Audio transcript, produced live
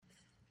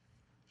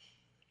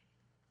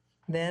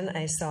Then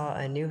I saw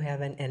a new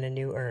heaven and a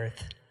new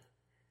earth.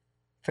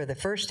 For the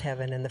first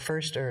heaven and the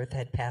first earth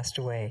had passed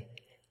away,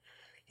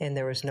 and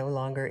there was no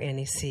longer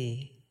any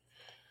sea.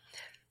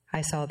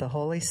 I saw the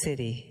holy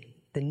city,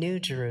 the new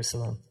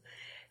Jerusalem,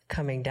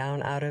 coming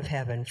down out of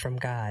heaven from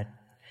God,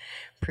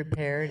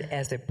 prepared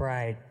as a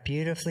bride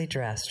beautifully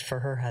dressed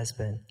for her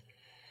husband.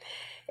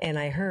 And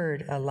I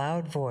heard a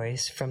loud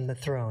voice from the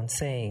throne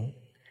saying,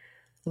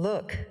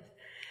 "Look,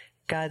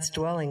 God's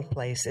dwelling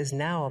place is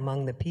now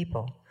among the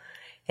people,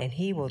 and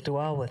he will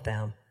dwell with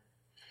them.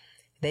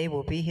 They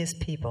will be his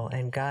people,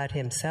 and God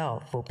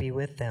himself will be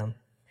with them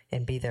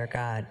and be their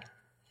God.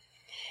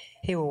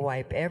 He will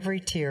wipe every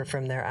tear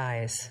from their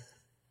eyes.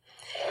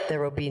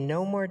 There will be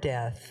no more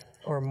death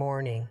or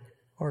mourning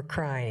or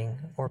crying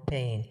or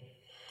pain,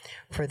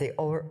 for the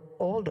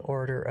old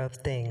order of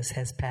things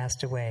has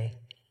passed away."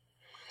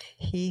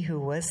 He who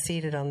was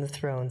seated on the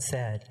throne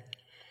said,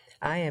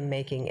 "I am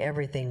making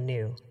everything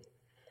new."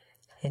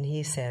 And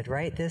he said,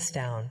 "Write this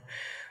down,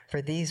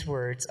 for these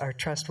words are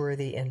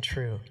trustworthy and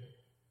true."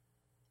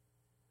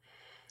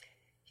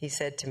 He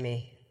said to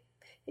me,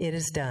 "It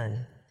is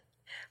done.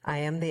 I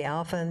am the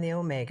Alpha and the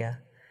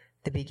Omega,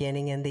 the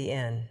beginning and the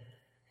end.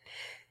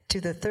 To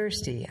the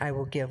thirsty I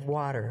will give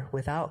water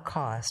without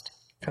cost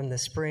from the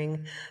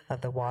spring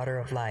of the water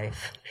of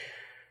life.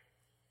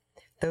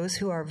 Those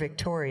who are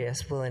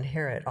victorious will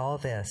inherit all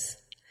this,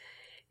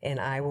 and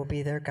I will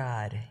be their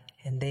God,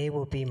 and they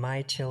will be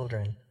my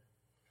children.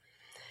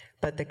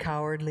 But the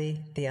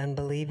cowardly, the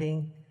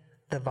unbelieving,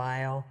 the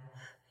vile,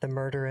 the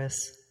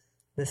murderous,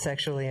 the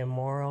sexually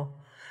immoral,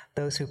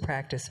 those who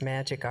practice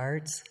magic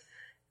arts,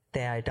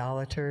 the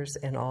idolaters,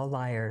 and all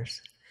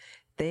liars,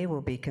 they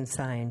will be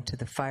consigned to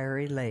the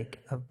fiery lake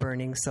of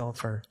burning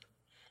sulfur.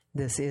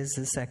 This is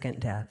the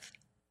second death."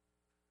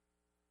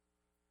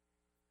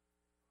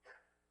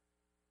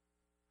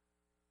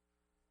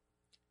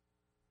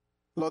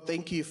 Lord,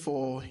 thank you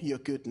for your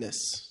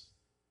goodness.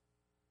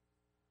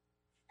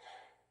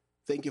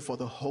 Thank you for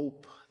the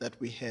hope that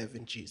we have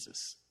in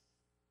Jesus.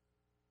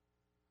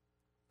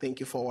 Thank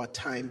you for our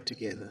time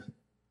together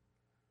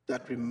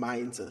that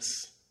reminds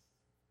us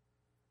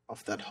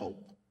of that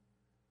hope.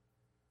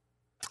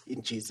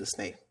 In Jesus'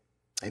 name,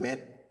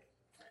 amen.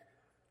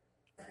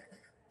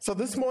 So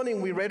this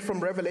morning we read from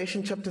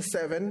Revelation chapter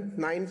 7,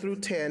 9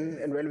 through 10,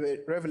 and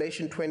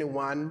Revelation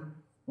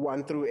 21,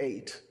 1 through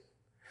 8.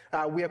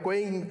 We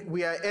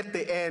are at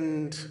the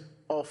end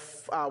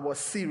of our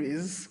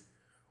series.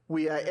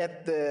 We are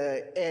at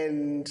the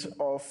end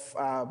of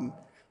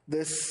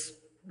this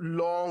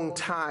long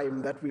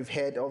time that we've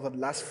had over the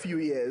last few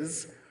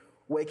years,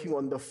 working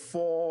on the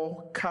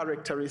four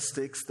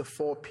characteristics, the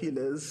four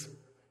pillars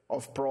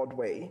of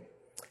Broadway.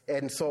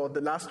 And so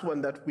the last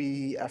one that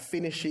we are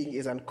finishing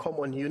is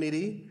uncommon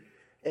unity.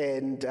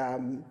 And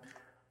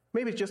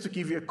maybe just to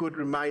give you a good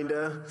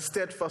reminder,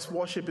 steadfast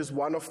worship is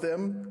one of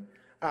them.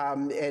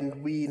 And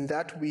in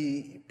that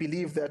we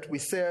believe that we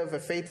serve a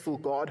faithful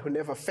God who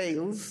never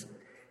fails.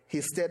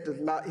 His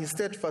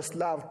steadfast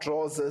love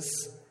draws us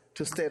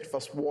to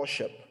steadfast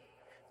worship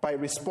by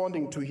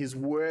responding to his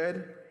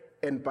word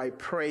and by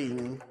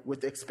praying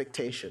with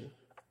expectation.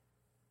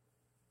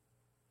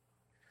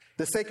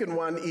 The second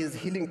one is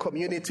healing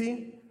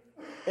community.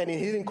 And in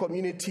healing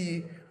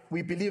community,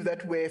 we believe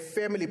that we're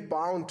family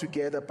bound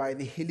together by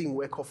the healing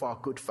work of our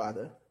good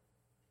Father.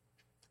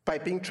 By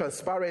being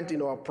transparent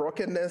in our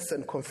brokenness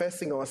and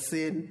confessing our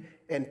sin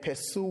and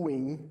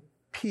pursuing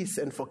peace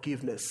and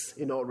forgiveness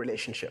in our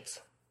relationships.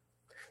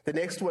 The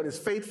next one is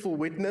faithful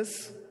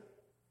witness.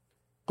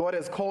 God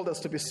has called us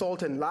to be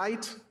salt and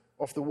light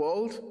of the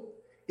world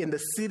in the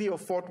city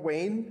of Fort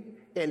Wayne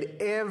and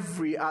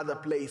every other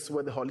place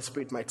where the Holy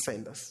Spirit might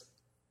send us.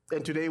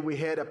 And today we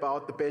heard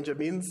about the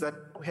Benjamins that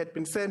had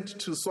been sent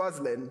to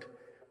Swaziland,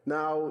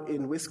 now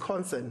in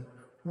Wisconsin,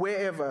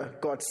 wherever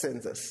God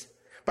sends us,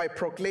 by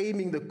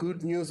proclaiming the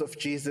good news of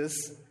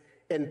Jesus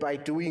and by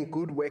doing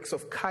good works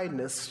of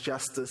kindness,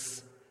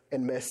 justice,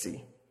 and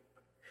mercy.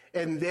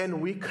 And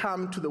then we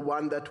come to the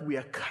one that we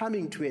are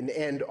coming to an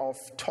end of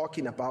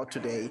talking about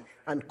today,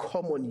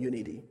 uncommon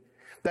unity.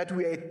 That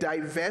we are a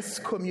diverse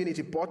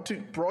community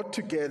brought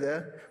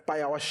together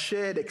by our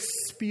shared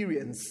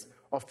experience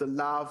of the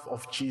love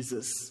of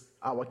Jesus,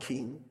 our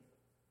King.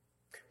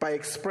 By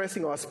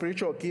expressing our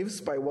spiritual gifts,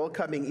 by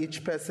welcoming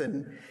each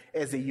person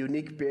as a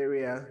unique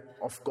bearer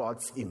of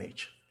God's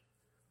image.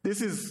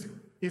 This is,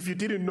 if you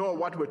didn't know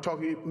what we're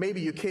talking,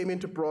 maybe you came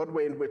into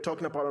Broadway and we're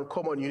talking about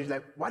uncommon unity,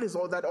 like, what is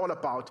all that all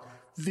about?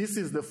 This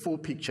is the full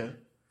picture.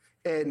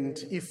 And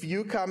if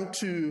you come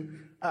to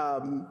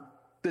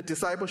the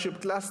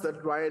discipleship class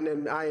that Ryan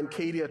and I and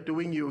Katie are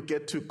doing, you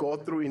get to go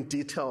through in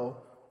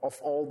detail of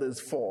all these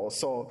four.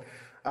 So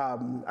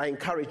I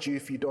encourage you,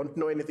 if you don't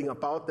know anything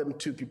about them,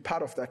 to be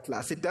part of that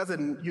class.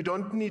 You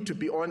don't need to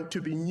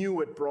be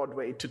new at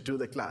Broadway to do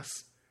the class.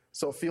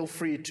 So feel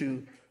free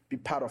to be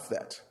part of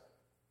that.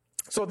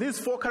 So these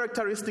four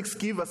characteristics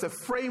give us a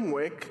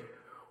framework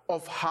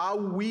of how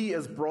we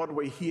as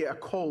Broadway here are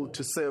called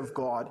to serve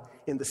God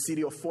in the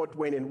city of Fort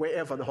Wayne and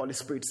wherever the Holy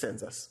Spirit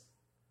sends us.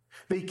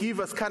 They give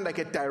us kind of like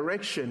a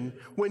direction.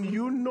 When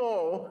you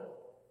know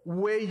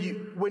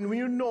when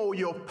you know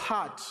your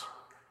part,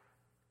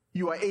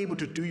 you are able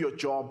to do your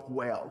job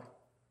well.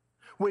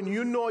 When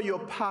you know your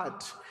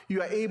part,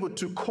 you are able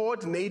to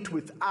coordinate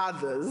with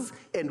others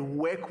and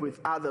work with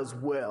others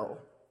well.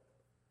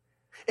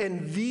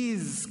 And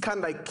these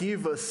kind of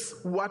give us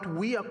what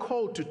we are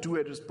called to do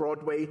at this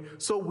Broadway,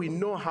 so we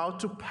know how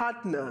to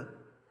partner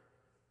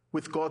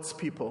with God's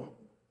people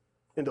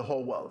in the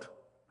whole world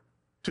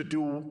to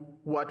do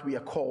what we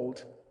are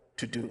called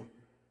to do,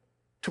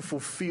 to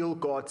fulfill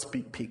God's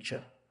big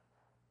picture.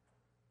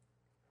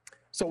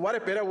 So what a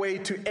better way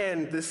to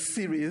end this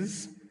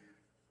series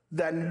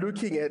than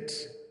looking at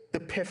the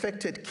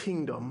perfected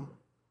kingdom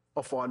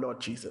of our Lord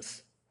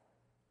Jesus.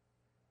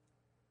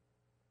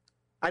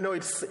 I know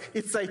it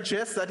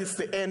suggests that it's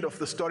the end of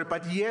the story,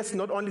 but yes,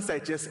 not only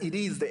suggests, it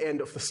is the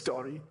end of the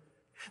story.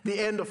 The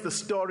end of the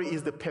story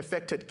is the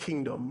perfected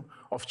kingdom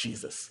of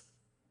Jesus.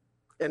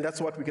 And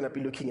that's what we're going to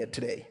be looking at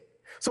today.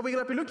 So we're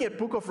going to be looking at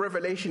book of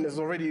Revelation, as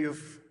already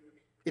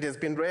it has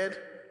been read.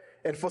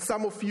 And for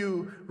some of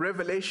you,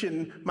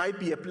 Revelation might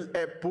be a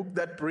book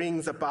that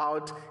brings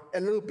about a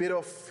little bit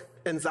of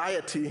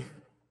anxiety.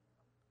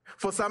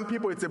 For some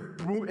people, it's a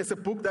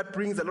book that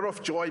brings a lot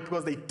of joy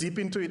because they dip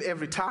into it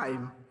every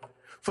time.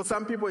 For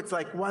some people, it's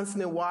like once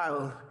in a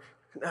while,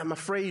 I'm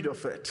afraid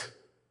of it.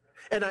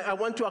 And I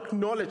want to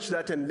acknowledge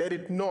that and let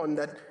it known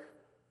that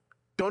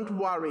don't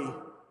worry,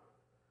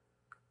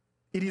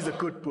 it is a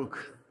good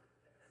book.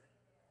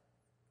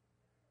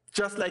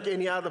 Just like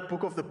any other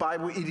book of the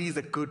Bible, it is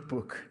a good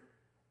book.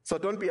 So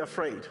don't be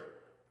afraid.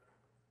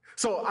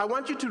 So I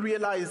want you to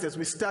realize as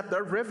we start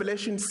that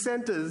Revelation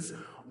centers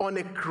on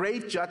a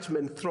great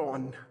judgment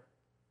throne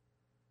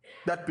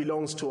that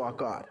belongs to our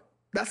God.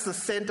 That's the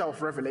center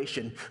of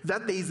Revelation,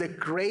 that there is a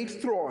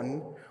great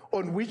throne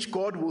on which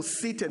God will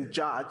sit and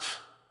judge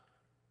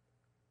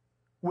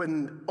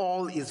when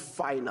all is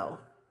final.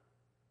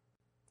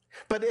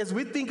 But as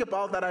we think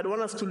about that, I don't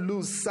want us to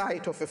lose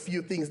sight of a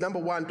few things. Number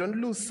one, don't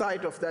lose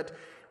sight of that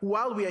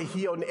while we are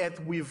here on earth,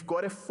 we've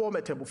got a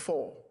formidable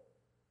foe,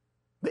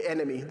 the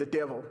enemy, the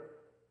devil.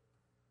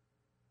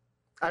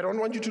 I don't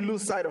want you to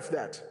lose sight of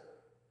that.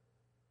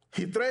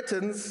 He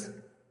threatens,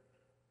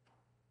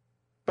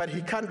 but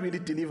he can't really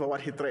deliver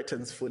what he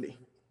threatens fully.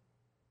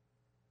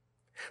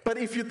 But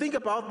if you think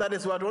about that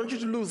as well, I don't want you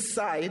to lose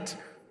sight.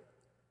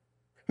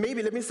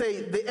 Maybe let me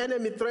say the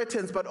enemy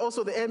threatens, but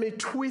also the enemy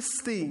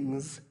twists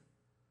things,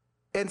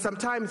 and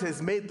sometimes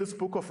has made this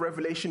book of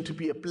Revelation to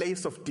be a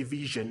place of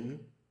division,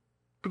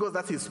 because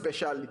that's his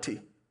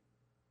specialty.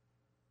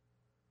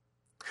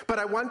 But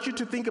I want you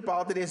to think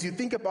about it. As you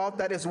think about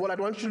that as well, I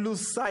don't want you to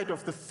lose sight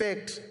of the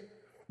fact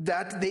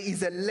that there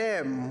is a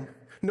lamb,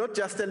 not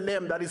just a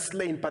lamb that is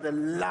slain, but a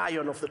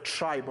lion of the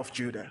tribe of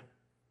Judah.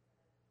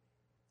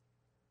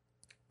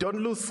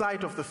 Don't lose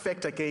sight of the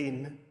fact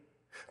again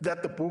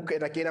that the book,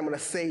 and again I'm going to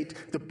say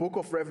it, the book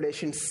of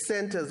Revelation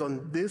centers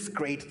on this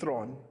great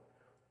throne,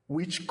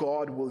 which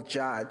God will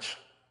judge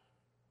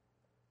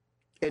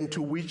and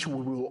to which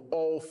we will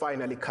all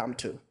finally come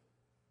to.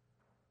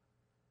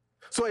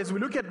 So as we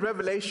look at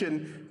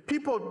Revelation,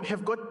 people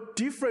have got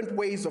different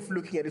ways of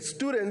looking at it.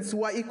 Students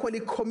who are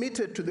equally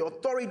committed to the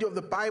authority of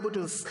the Bible,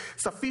 to the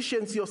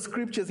sufficiency of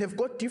scriptures, have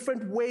got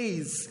different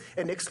ways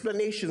and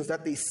explanations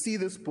that they see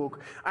this book.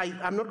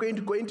 I'm not going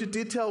to go into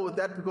detail with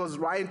that because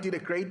Ryan did a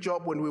great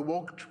job when we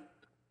walked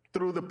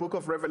through the book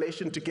of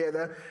Revelation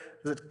together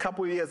a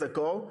couple of years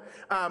ago.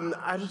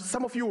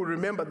 Some of you will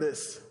remember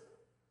this.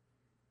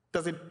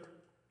 Does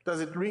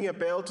it ring a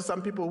bell to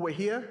some people who were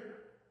here?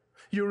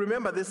 You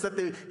remember this,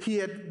 that he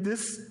had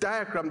this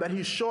diagram that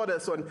he showed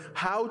us on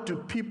how do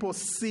people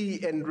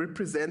see and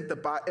represent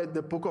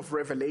the book of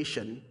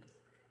Revelation.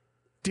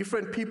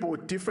 Different people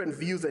with different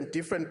views and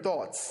different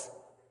thoughts.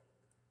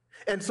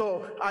 And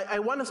so I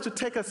want us to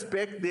take us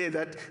back there,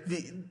 that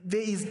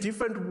there is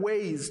different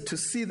ways to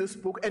see this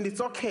book, and it's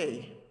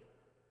okay.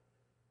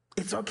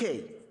 It's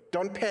okay.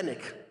 Don't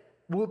panic.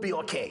 We'll be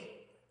okay.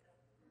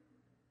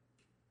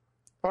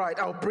 All right,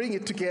 I'll bring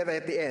it together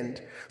at the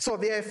end. So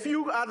there are a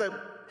few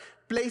other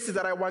places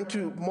that I want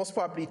to most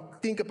probably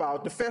think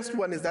about. The first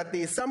one is that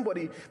there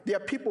are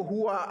people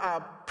who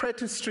are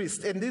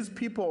preterists, and these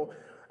people,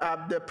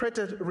 the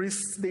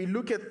preterists, they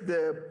look at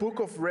the book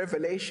of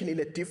Revelation in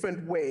a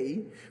different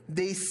way.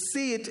 They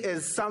see it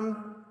as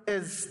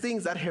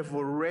things that have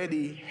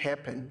already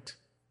happened,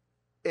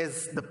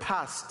 as the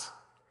past.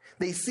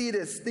 They see it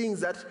as things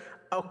that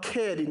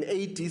occurred in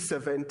AD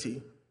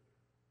 70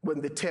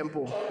 when the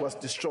temple was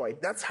destroyed.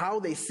 That's how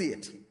they see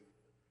it.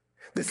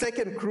 The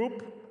second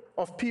group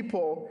of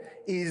people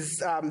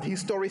is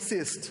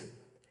historicists.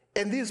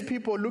 And these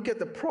people look at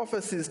the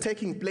prophecies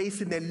taking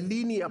place in a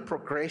linear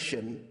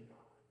progression.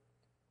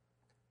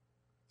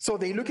 So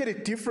they look at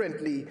it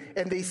differently,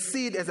 and they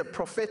see it as a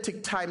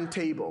prophetic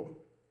timetable.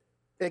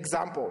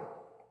 Example,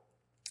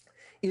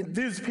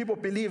 these people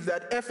believe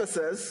that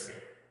Ephesus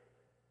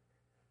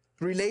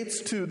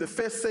relates to the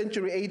 1st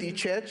century AD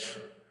church.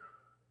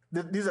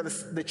 These are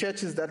the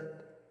churches that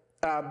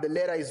the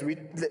letters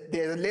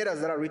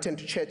that are written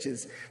to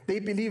churches. They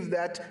believe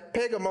that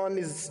Pergamon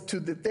is to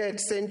the 3rd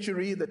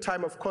century, the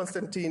time of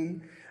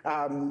Constantine.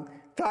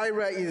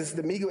 Tyre is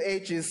the Middle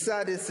Ages.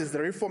 Sardis is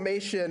the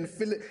Reformation.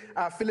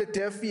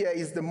 Philadelphia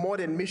is the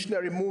modern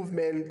missionary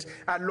movement.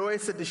 And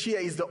Laodicea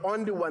is the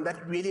only one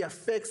that really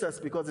affects us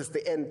because it's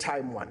the end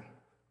time one.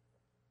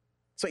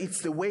 So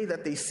it's the way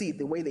that they see it,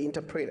 the way they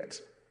interpret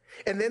it.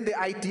 And then the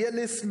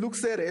idealist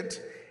looks at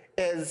it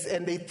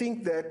and they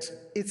think that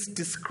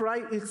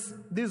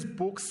these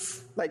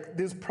books, like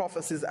these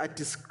prophecies, are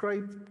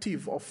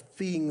descriptive of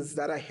things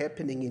that are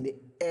happening in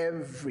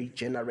every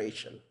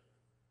generation,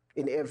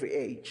 in every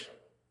age.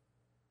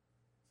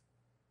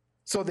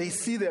 So they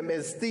see them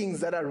as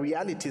things that are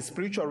realities,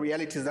 spiritual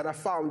realities that are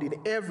found in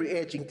every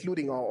age,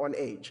 including our own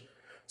age.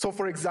 So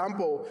for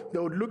example, they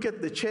would look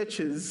at the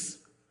churches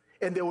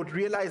and they would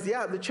realize,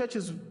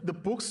 the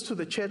books to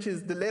the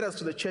churches, the letters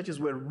to the churches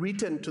were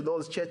written to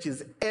those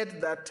churches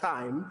at that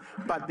time,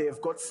 but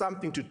they've got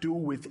something to do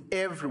with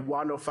every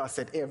one of us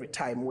at every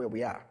time where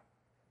we are.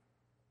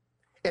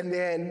 And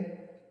then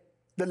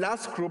the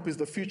last group is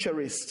the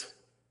futurist.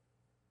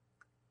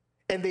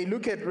 And they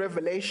look at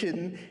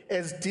Revelation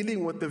as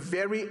dealing with the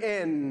very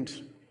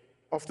end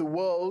of the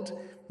world,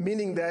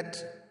 meaning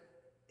that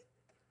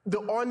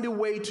the only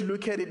way to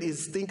look at it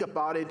is think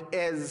about it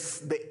as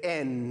the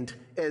end,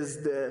 as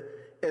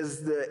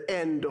the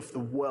end of the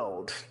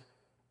world,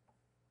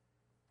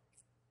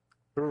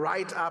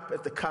 right up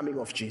at the coming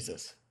of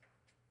Jesus.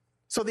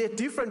 So there are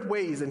different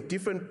ways and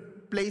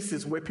different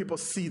places where people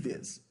see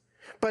this.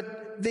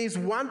 But there's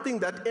one thing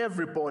that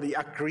everybody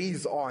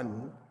agrees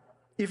on.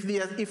 If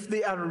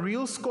they are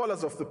real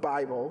scholars of the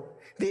Bible,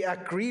 they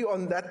agree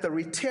on that the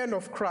return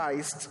of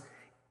Christ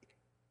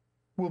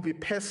will be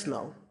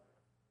personal,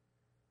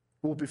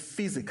 will be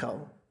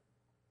physical,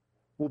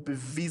 will be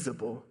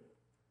visible,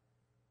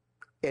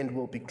 and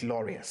will be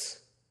glorious.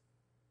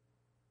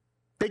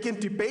 They can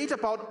debate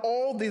about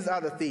all these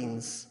other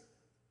things,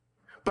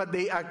 but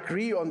they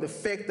agree on the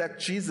fact that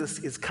Jesus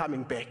is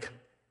coming back.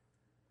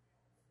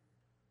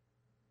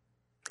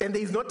 And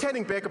there is no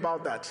turning back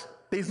about that.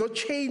 There is no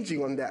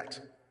changing on that.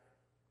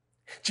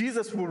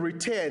 Jesus will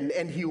return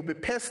and he will be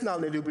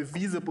personal and he will be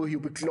visible, he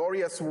will be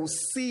glorious, we will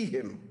see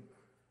him.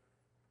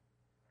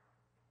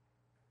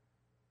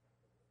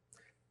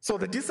 So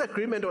the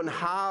disagreement on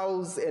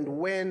hows and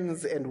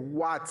whens and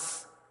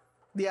whats,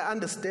 they are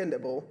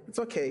understandable. It's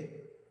okay.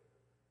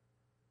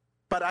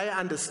 But I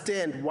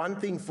understand one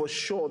thing for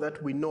sure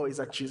that we know is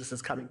that Jesus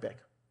is coming back.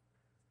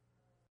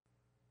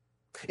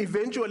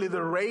 Eventually,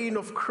 the reign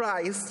of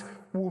Christ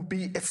will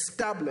be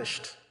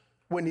established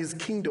when his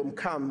kingdom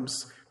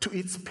comes to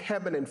its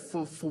permanent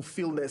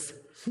fulfillment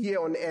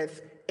here on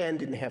earth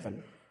and in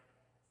heaven.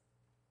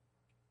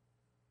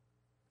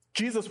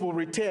 Jesus will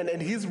return,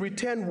 and his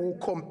return will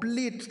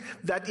complete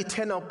that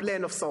eternal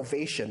plan of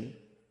salvation.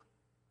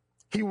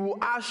 He will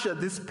usher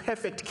this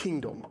perfect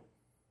kingdom.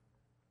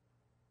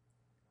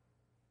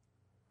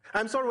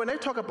 I'm sorry, when I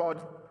talk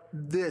about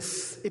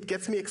this, it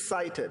gets me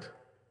excited.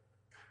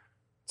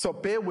 So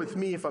bear with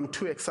me if I'm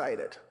too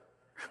excited.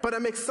 But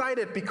I'm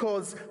excited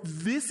because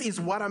this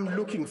is what I'm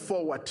looking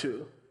forward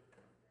to.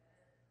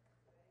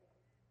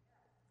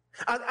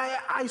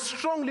 I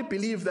strongly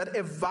believe that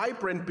a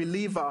vibrant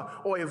believer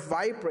or a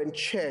vibrant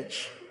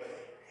church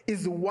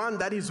is the one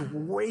that is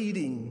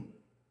waiting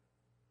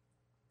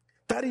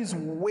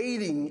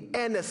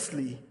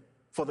earnestly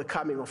for the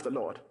coming of the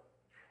Lord.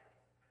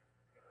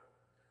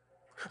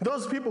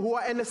 Those people who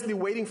are earnestly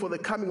waiting for the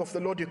coming of the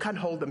Lord, you can't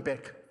hold them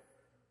back.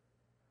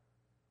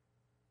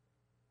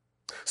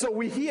 So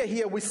we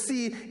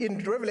see in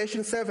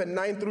Revelation 7,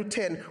 9 through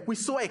 10, we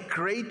saw a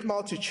great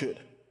multitude.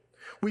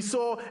 We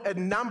saw a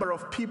number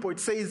of people. It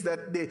says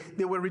that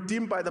they were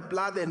redeemed by the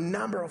blood. A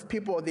number of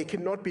people, they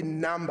cannot be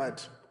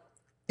numbered.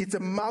 It's a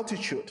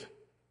multitude.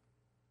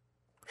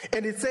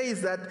 And it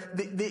says that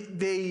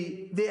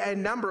they are a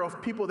number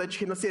of people that you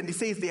cannot see. And it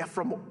says they are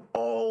from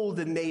all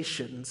the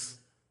nations.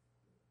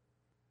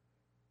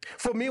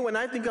 For me, when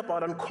I think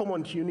about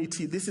uncommon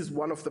unity, this is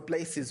one of the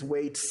places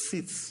where it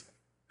sits.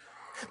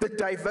 The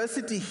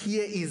diversity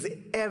here is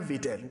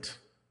evident.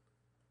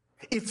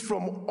 It's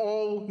from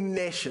all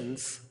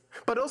nations.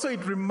 But also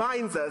it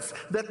reminds us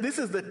that this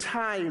is the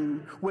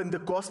time when the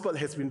gospel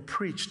has been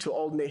preached to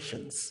all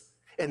nations,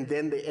 and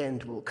then the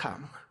end will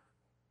come.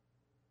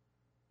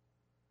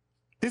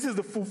 This is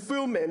the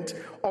fulfillment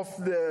of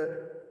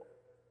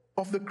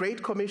the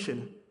Great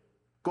Commission.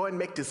 Go and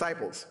make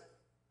disciples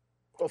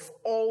of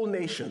all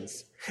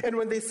nations. And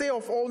when they say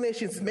of all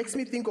nations, it makes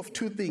me think of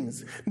two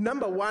things.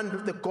 Number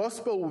one, the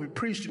gospel will be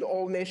preached in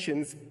all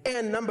nations.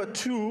 And number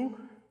two,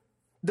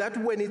 that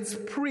when it's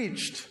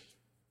preached,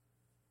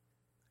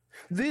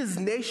 these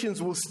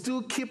nations will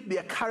still keep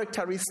their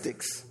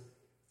characteristics,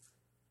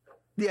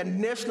 their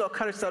national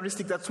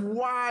characteristics. That's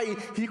why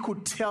he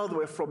could tell they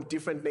were from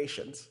different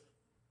nations.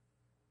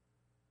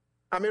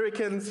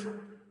 Americans,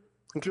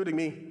 including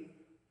me,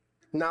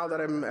 now that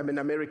I'm an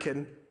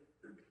American,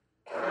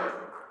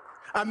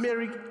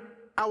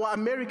 our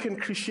American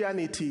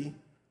Christianity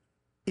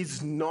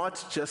is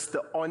not just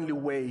the only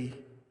way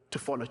to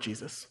follow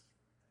Jesus.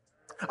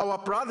 Our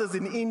brothers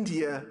in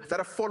India that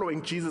are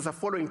following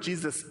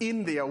Jesus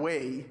in their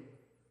way.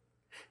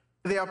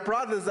 There are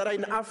brothers that are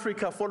in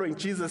Africa following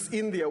Jesus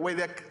in their way.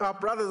 There are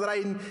brothers that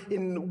are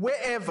in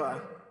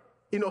wherever.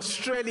 In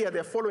Australia,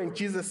 they're following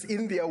Jesus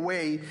in their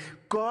way.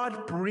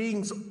 God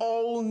brings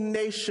all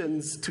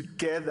nations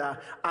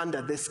together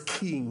under this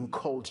king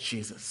called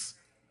Jesus.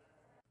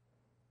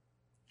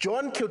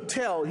 John could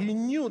tell, he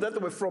knew that they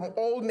were from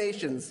all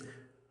nations.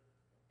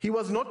 He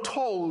was not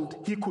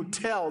told, he could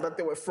tell that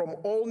they were from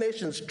all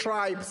nations,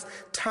 tribes,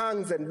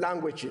 tongues, and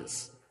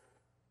languages.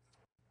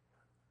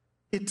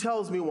 It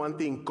tells me one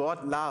thing: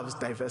 God loves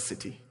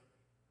diversity.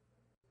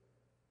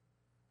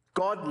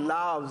 God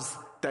loves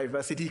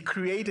diversity. He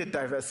created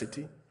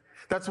diversity.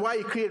 That's why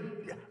he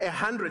created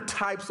 100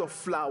 types of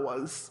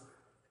flowers,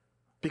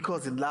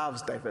 because he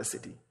loves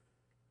diversity.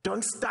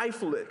 Don't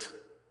stifle it.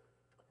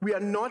 We are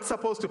not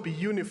supposed to be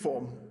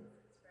uniform.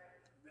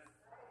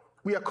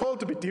 We are called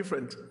to be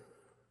different.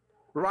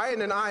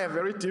 Ryan and I are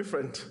very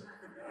different.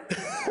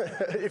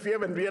 If you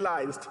haven't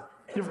realized,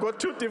 you've got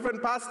two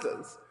different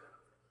pastors.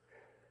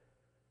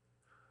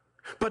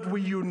 But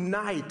we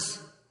unite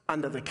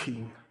under the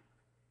king.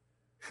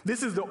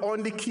 This is the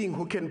only king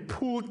who can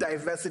pull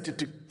diversity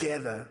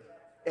together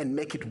and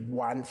make it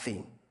one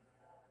thing.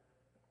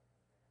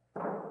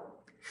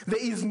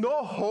 There is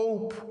no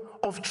hope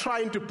of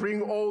trying to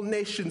bring all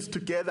nations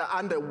together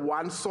under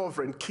one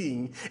sovereign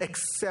king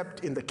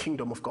except in the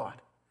kingdom of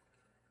God.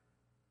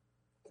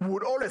 We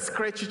would always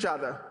scratch each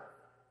other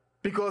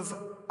because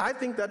I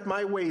think that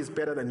my way is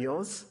better than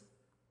yours.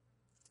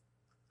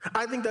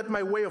 I think that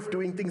my way of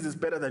doing things is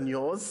better than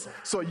yours,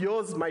 so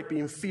yours might be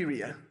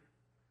inferior.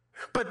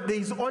 But there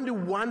is only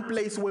one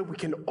place where we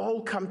can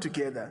all come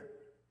together,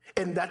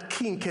 and that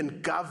king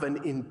can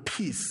govern in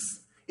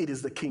peace. It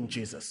is the King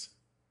Jesus.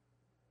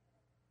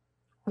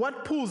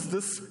 What pulls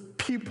this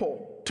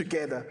people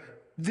together?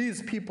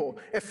 These people.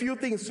 A few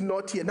things to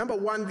note here. Number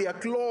one, they are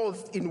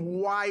clothed in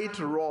white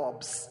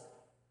robes.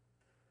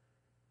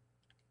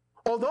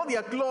 Although they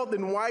are clothed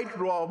in white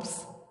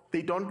robes,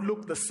 they don't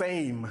look the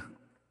same.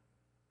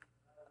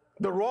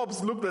 The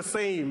robes look the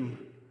same,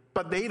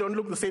 but they don't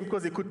look the same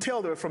because they could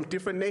tell they were from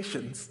different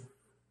nations.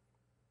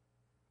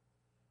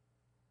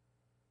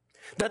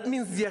 That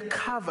means they are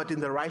covered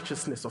in the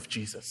righteousness of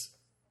Jesus.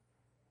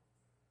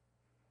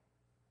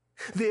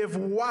 They have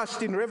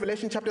washed. In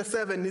Revelation chapter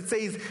 7, it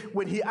says,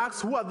 when he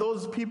asks, who are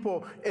those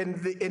people? And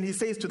he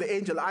says to the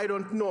angel, I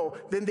don't know.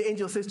 Then the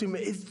angel says to him,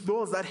 it's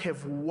those that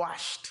have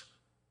washed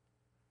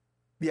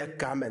their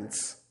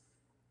garments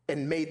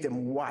and made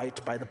them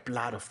white by the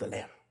blood of the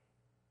Lamb.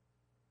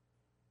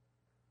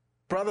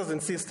 Brothers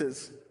and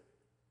sisters,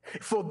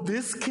 for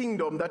this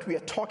kingdom that we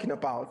are talking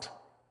about,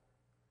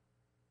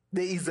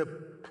 there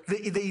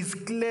is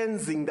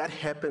cleansing that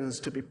happens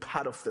to be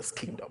part of this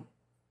kingdom.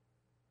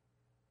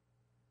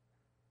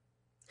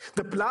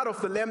 The blood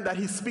of the Lamb that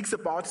he speaks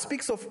about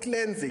speaks of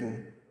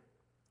cleansing.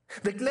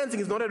 The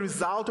cleansing is not a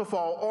result of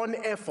our own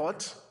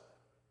effort,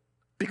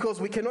 because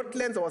we cannot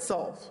cleanse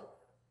ourselves.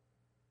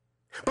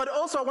 But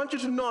also I want you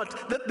to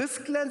note that this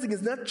cleansing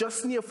is not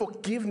just mere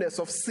forgiveness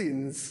of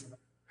sins,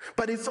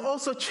 but it's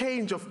also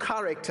change of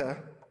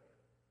character.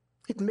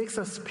 It makes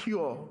us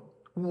pure,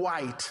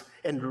 white,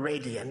 and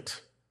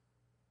radiant.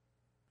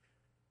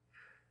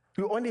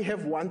 We only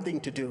have one thing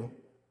to do.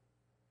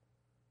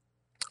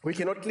 We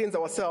cannot cleanse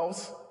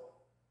ourselves.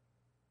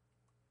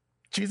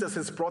 Jesus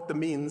has brought the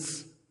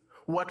means.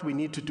 What we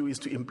need to do is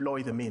to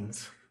employ the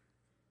means.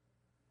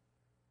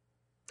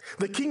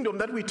 The kingdom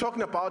that we're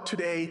talking about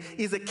today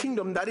is a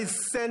kingdom that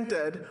is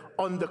centered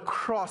on the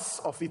cross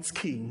of its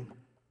king.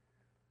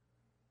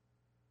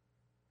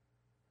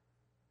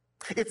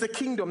 It's a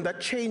kingdom that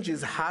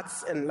changes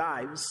hearts and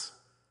lives.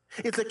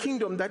 It's a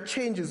kingdom that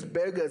changes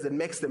beggars and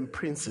makes them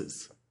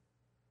princes.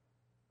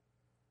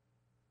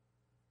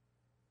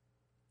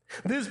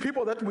 These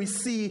people that we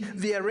see,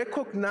 they are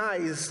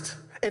recognized,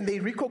 and they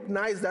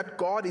recognize that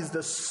God is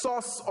the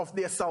source of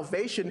their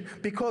salvation,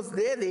 because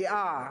there they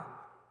are.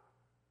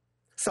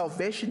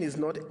 Salvation is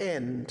not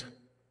earned.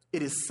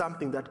 It is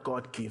something that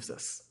God gives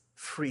us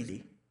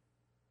freely.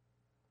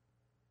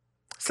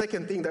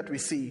 Second thing that we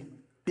see,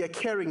 they are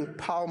carrying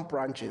palm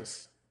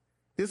branches.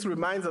 This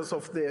reminds us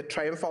of the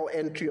triumphal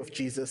entry of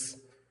Jesus.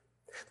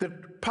 The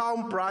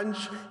palm branch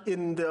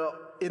in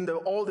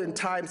the olden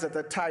times, at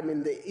that time,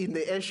 in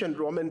the ancient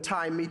Roman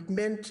time, it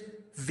meant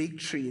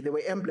victory. They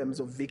were emblems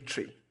of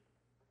victory.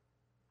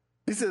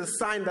 This is a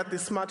sign that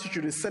this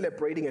multitude is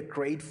celebrating a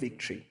great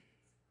victory.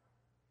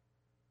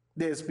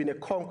 There's been a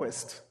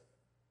conquest.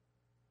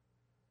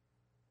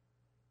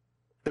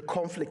 The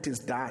conflict is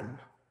done.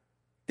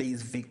 There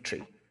is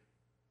victory.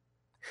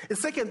 The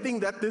second thing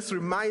that this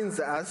reminds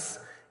us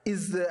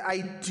is the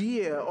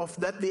idea of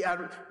that they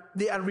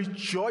are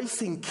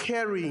rejoicing,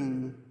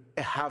 carrying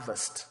a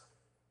harvest.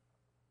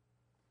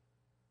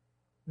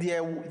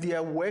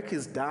 Their work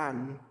is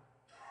done.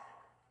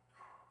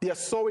 Their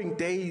sowing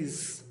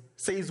days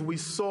says we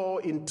sow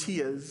in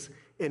tears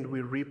and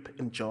we reap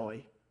in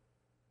joy.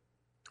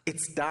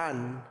 It's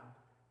done.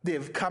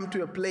 They've come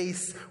to a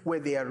place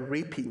where they are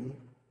reaping.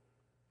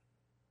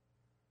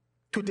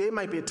 Today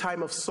might be a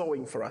time of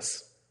sowing for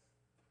us.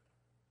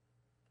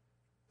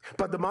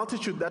 But the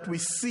multitude that we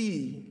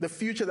see, the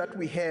future that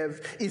we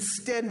have,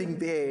 is standing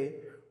there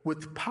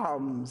with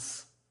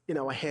palms in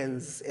our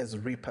hands as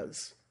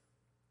reapers.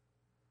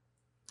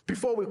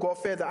 Before we go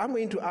further, I'm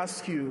going to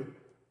ask you,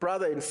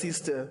 brother and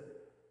sister,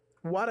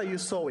 what are you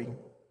sowing?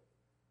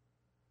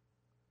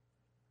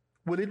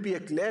 Will it be a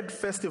glad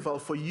festival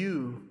for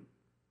you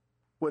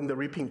when the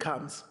reaping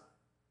comes?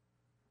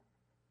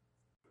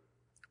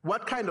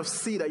 What kind of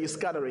seed are you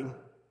scattering?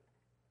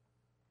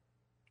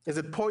 Is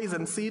it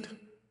poison seed?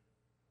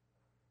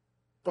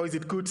 Or is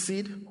it good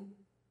seed?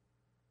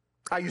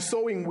 Are you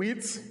sowing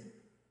weeds?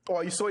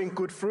 Or are you sowing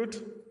good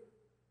fruit?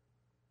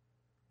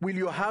 Will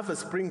your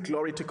harvest bring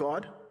glory to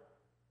God?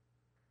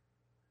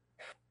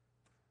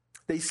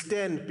 They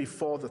stand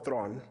before the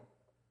throne,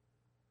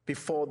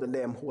 before the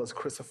Lamb who was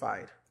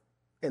crucified,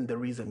 and the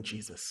risen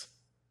Jesus.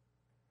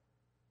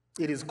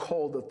 It is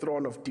called the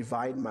throne of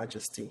divine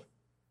majesty.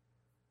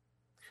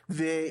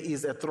 There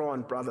is a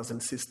throne, brothers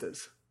and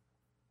sisters,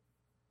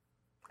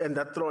 and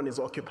that throne is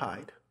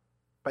occupied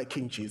by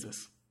King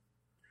Jesus.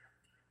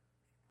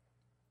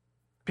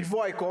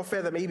 Before I go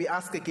further, maybe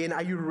ask again,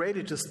 are you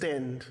ready to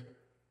stand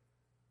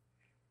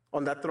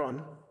on that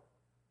throne?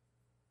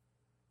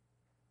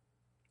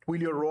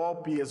 Will your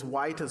robe be as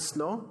white as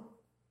snow?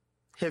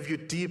 Have you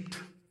dipped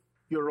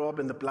your robe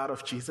in the blood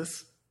of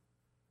Jesus?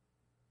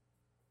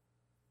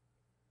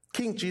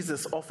 King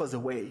Jesus offers a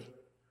way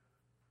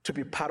to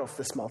be part of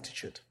this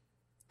multitude.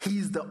 He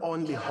is the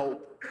only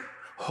hope.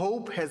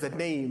 Hope has a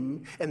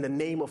name, and the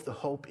name of the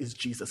hope is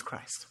Jesus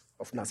Christ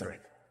of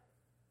Nazareth.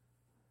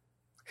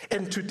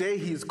 And today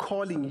he is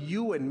calling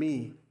you and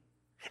me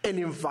and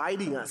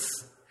inviting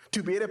us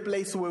to be at a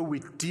place where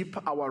we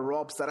dip our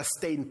robes that are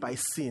stained by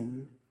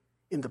sin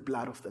in the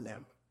blood of the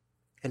Lamb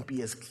and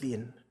be as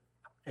clean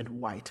and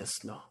white as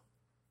snow.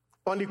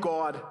 Only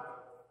God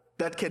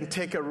that can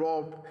take a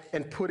robe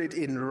and put it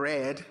in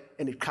red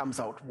and it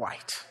comes out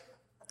white.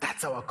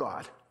 That's our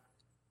God.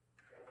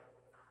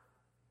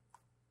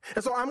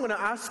 And so I'm going to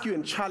ask you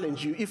and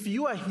challenge you, if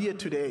you are here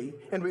today,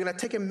 and we're going to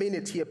take a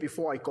minute here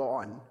before I go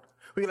on.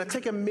 We're going to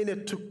take a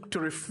minute to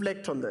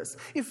reflect on this.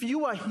 If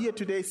you are here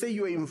today, say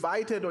you're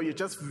invited or you're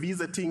just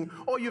visiting,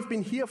 or you've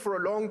been here for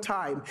a long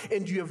time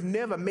and you have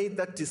never made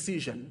that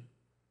decision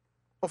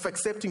of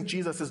accepting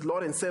Jesus as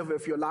Lord and Savior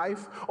of your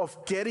life, of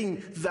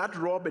getting that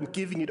robe and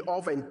giving it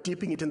over and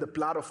dipping it in the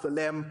blood of the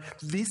Lamb,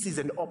 this is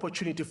an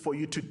opportunity for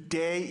you.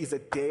 Today is a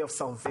day of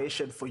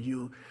salvation for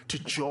you to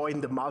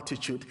join the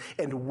multitude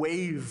and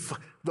wave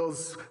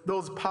those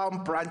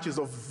palm branches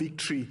of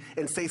victory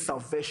and say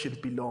salvation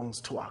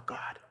belongs to our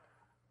God.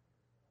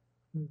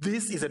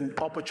 This is an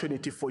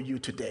opportunity for you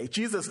today.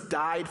 Jesus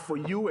died for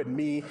you and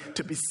me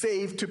to be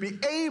saved, to be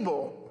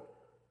able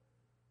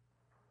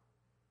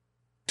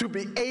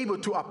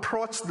to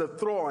approach the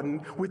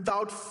throne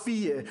without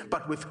fear,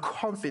 but with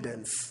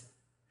confidence.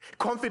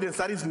 Confidence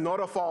that is not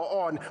of our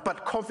own,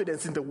 but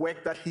confidence in the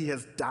work that he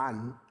has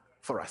done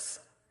for us.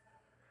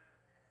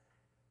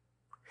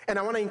 And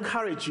I want to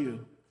encourage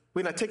you,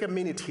 we're going to take a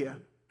minute here.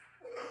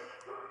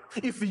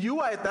 If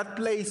you are at that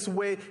place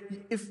where,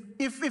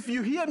 if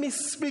you hear me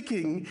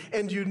speaking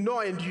and you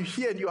know and you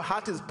hear and your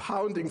heart is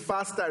pounding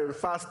faster and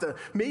faster,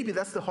 maybe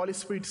that's the Holy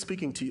Spirit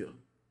speaking to you.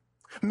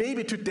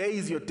 Maybe today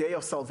is your day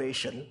of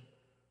salvation.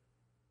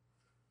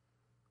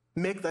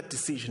 Make that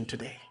decision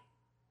today.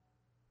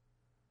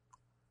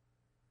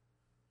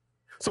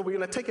 So we're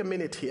going to take a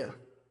minute here.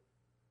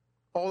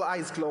 All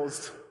eyes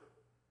closed,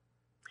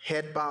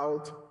 head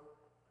bowed.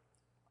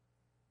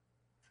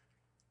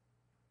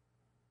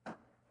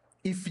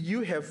 If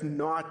you have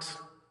not,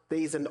 there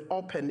is an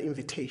open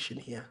invitation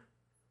here.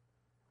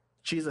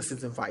 Jesus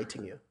is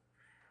inviting you.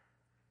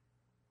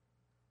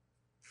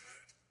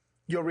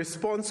 Your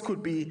response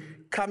could be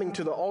coming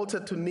to the altar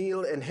to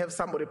kneel and have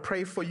somebody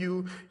pray for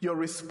you. Your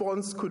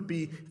response could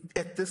be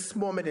at this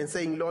moment and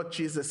saying, Lord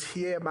Jesus,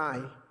 here am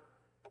I.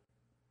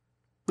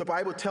 The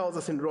Bible tells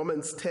us in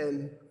Romans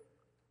 10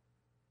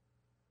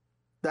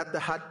 that the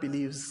heart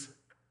believes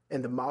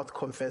and the mouth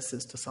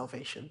confesses to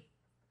salvation.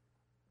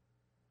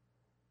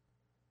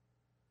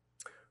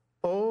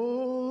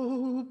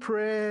 Oh,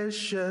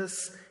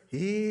 precious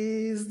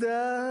is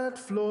that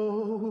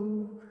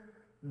flow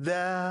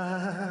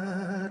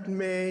that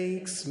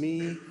makes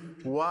me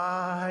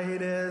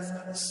white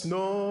as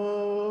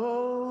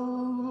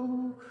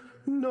snow.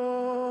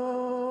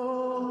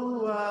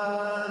 No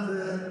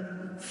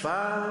other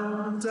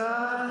fount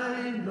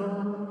I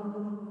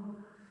know,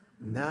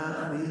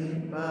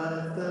 nothing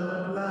but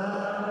the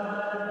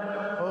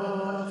blood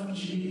of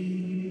Jesus.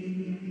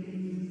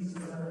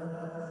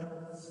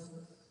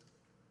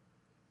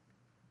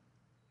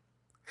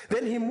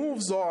 Then he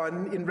moves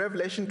on in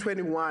Revelation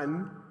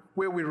 21,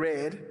 where we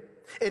read,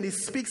 and he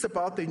speaks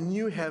about the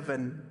new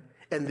heaven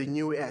and the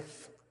new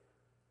earth.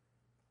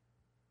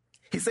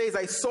 He says,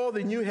 I saw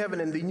the new heaven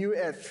and the new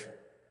earth,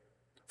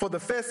 for the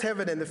first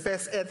heaven and the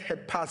first earth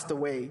had passed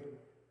away,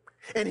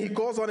 And he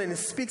goes on and he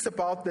speaks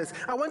about this.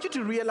 I want you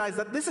to realize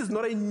that this is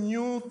not a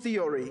new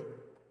theory.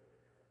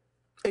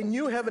 A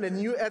new heaven and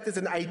new earth is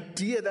an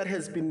idea that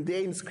has been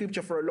there in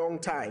Scripture for a long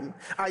time.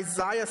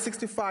 Isaiah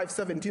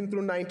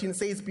 65:17-19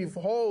 says,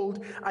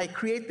 "Behold, I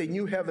create the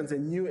new heavens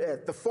and new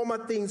earth. The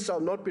former things shall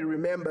not be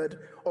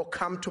remembered or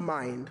come to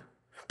mind.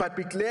 But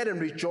be glad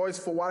and rejoice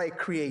for what I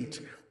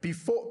create.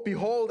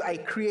 Behold, I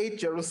create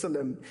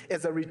Jerusalem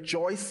as a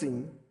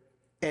rejoicing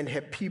and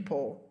her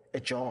people a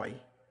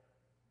joy."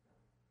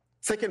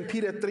 2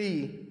 Peter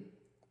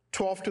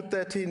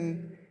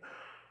 3:12-13,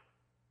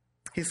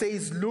 he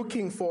says,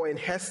 "Looking for and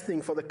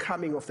hastening for the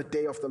coming of the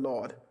day of the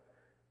Lord,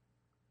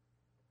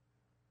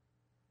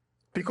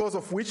 because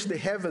of which the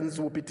heavens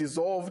will be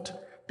dissolved,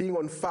 being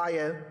on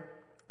fire,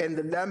 and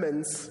the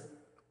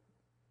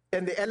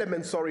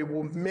elements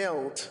will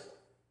melt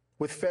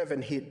with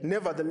fervent heat.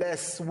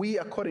 Nevertheless, we,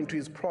 according to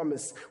his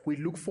promise, we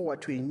look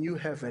forward to a new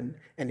heaven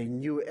and a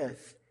new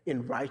earth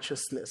in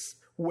righteousness,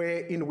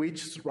 in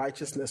which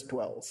righteousness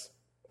dwells."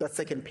 That's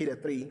 2 Peter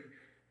 3.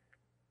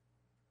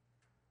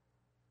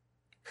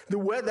 The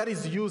word that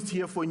is used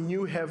here for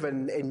new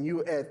heaven and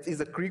new earth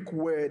is a Greek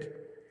word,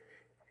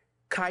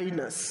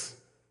 kainos.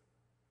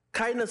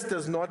 Kainos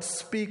does not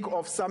speak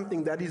of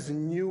something that is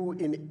new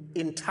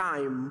in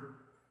time.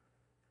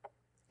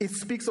 It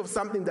speaks of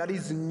something that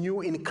is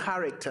new in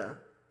character,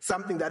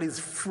 something that is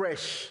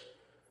fresh,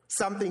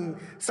 something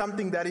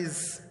that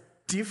is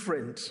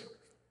different.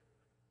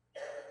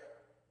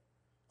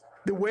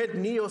 The word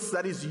neos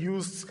that is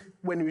used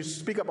when we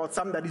speak about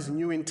something that is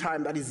new in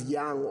time, that is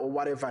young or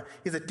whatever,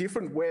 is a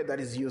different word that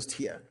is used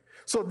here.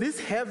 So this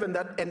heaven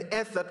and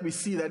earth that we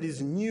see that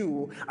is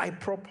new, I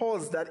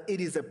propose that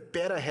it is a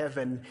better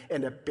heaven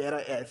and a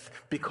better earth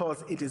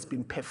because it has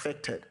been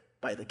perfected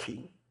by the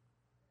King.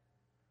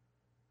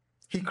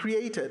 He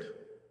created,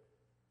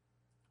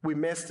 we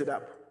messed it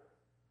up,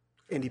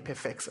 and he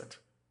perfects it.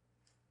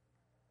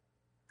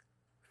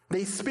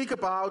 They speak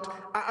about,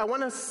 I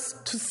want us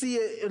to see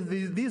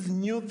these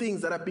new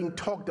things that are being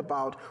talked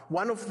about.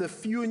 One of the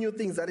few new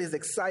things that is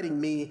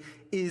exciting me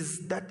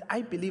is that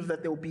I believe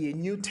that there will be a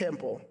new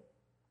temple.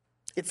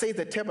 It says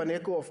the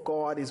tabernacle of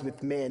God is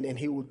with men and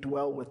he will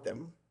dwell with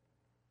them.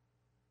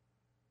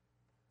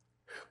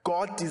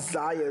 God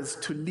desires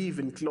to live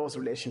in close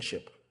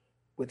relationship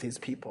with his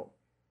people.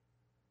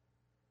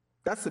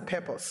 That's the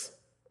purpose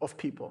of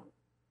people,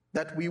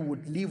 that we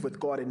would live with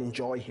God and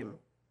enjoy him.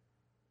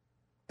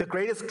 The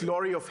greatest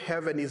glory of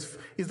heaven is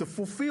the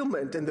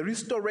fulfillment and the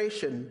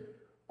restoration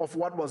of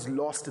what was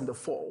lost in the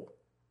fall.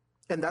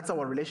 And that's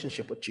our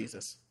relationship with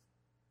Jesus.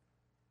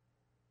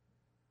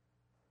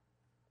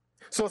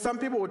 So some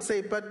people would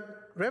say, but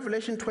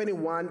Revelation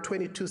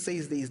 21:22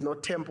 says there is no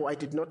temple. I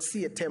did not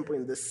see a temple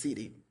in this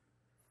city.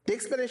 The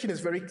explanation is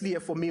very clear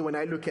for me when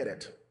I look at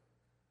it.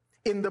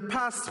 In the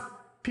past,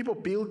 people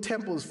built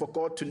temples for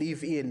God to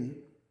live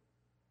in.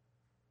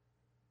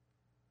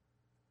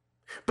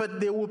 But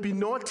there will be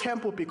no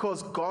temple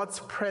because God's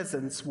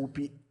presence will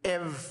be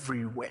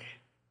everywhere.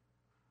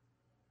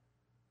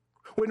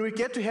 When we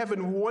get to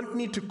heaven, we won't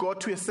need to go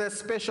to a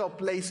special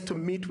place to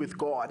meet with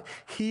God.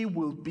 He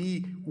will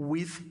be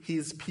with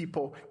his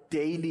people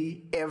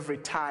daily, every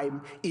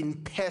time,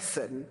 in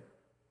person.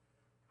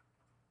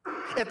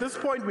 At this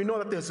point, we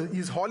know that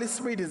his Holy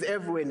Spirit is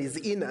everywhere and is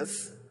in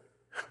us,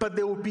 but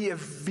there will be a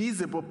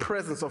visible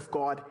presence of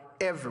God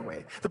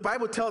everywhere. The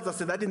Bible tells us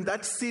that in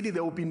that city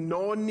there will be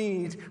no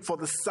need for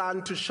the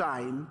sun to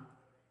shine.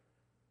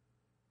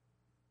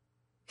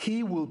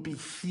 He will be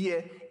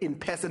here in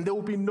person. There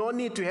will be no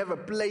need to have a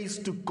place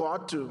to go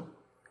to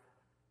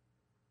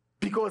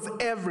because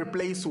every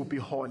place will be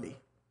holy.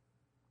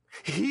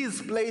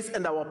 His place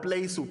and our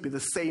place will be the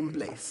same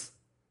place.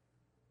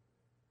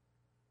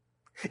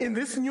 In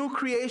this new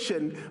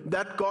creation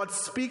that God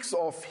speaks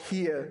of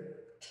here,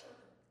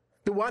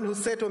 the one who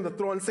sat on the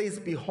throne says,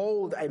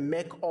 "Behold, I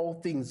make all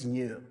things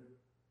new."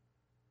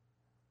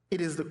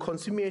 It is the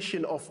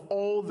consummation of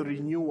all the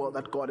renewal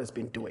that God has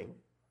been doing.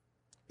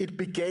 It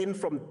began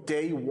from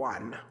day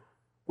one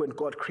when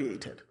God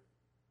created.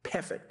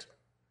 Perfect.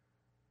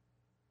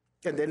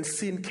 And then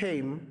sin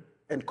came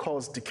and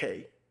caused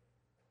decay.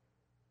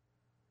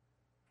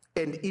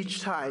 And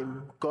each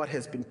time, God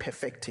has been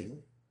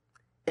perfecting.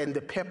 And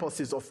the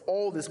purposes of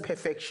all this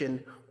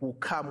perfection will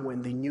come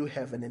when the new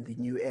heaven and the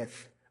new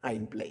earth are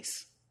in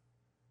place.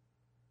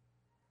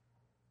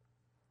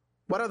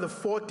 What are the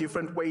 4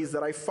 different ways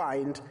that I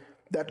find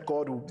that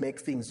God will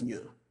make things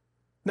new?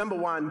 Number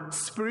 1,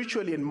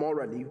 spiritually and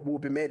morally will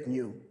be made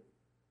new.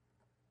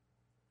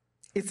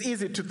 It's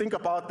easy to think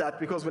about that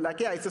because we're like,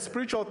 yeah, it's a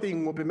spiritual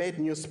thing, will be made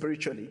new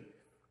spiritually.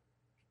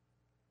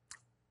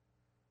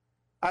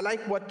 I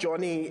like what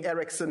Joni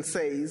Erickson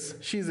says.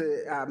 She's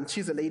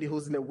a lady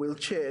who's in a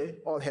wheelchair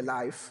all her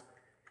life.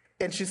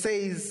 And she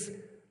says,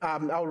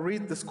 I'll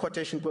read this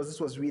quotation because this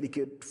was really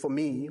good for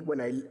me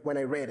when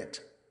I read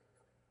it.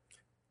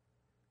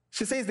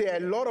 She says, there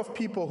are a lot of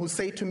people who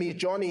say to me,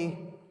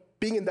 "Johnny,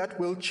 being in that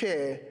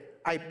wheelchair,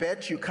 I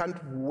bet you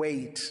can't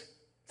wait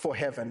for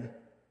heaven."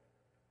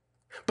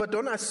 But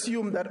don't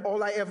assume that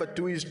all I ever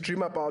do is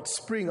dream about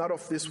springing out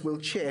of this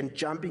wheelchair and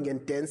jumping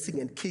and dancing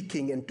and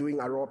kicking and doing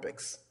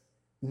aerobics.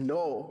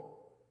 No.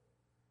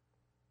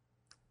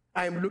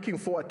 I am looking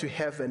forward to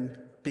heaven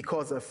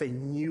because of a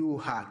new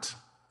heart,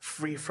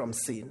 free from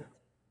sin,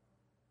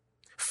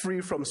 free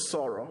from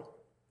sorrow,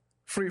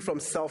 free from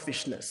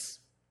selfishness.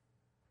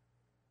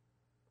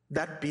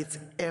 That beats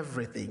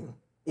everything,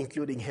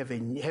 including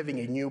having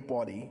a new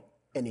body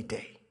any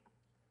day.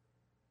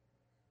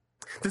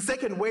 The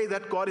second way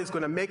that God is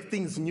going to make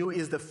things new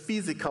is the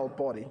physical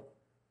body.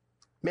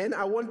 Man,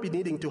 I won't be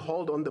needing to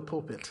hold on the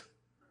pulpit.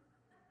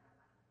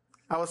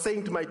 I was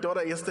saying to my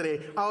daughter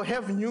yesterday, I'll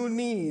have new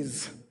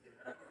knees.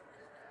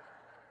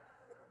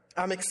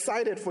 I'm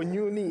excited for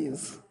new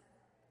knees.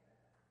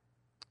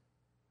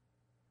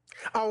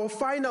 Our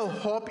final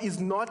hope is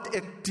not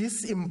a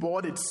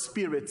disembodied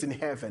spirit in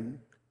heaven.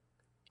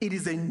 It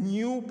is a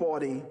new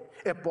body,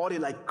 a body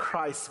like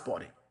Christ's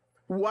body.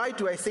 Why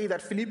do I say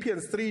that?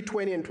 Philippians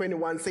 3:20 and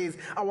 21 says,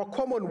 our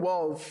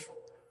commonwealth,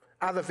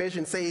 other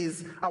version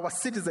says, our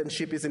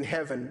citizenship is in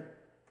heaven,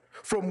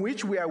 from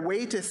which we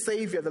await a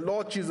Savior, the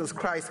Lord Jesus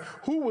Christ,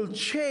 who will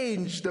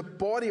change the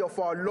body of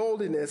our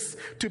lowliness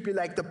to be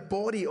like the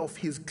body of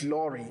his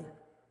glory.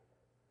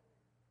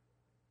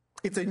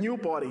 It's a new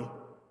body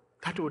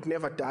that would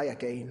never die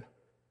again.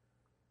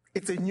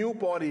 It's a new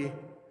body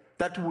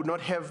that would not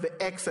have the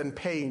aches and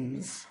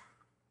pains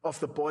of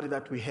the body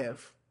that we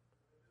have.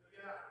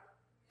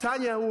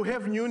 Tanya will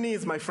have new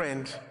knees, my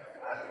friend.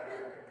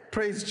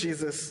 Praise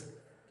Jesus.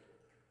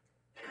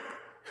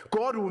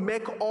 God will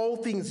make all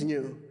things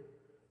new.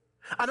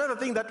 Another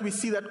thing that we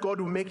see that God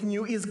will make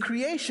new is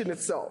creation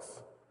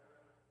itself.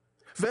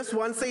 Verse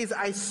 1 says,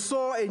 I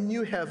saw a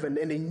new heaven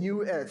and a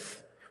new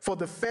earth, for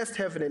the first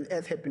heaven and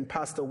earth had been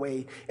passed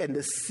away, and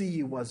the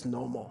sea was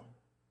no more.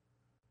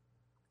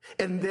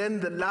 And then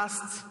the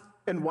last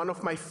and one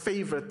of my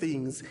favorite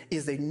things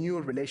is a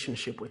new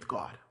relationship with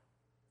God.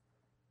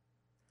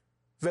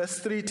 Verse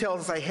 3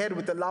 tells us, I heard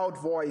with a loud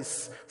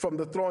voice from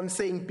the throne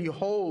saying,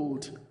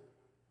 behold,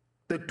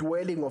 the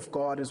dwelling of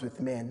God is with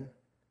men.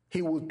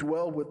 He will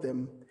dwell with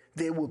them.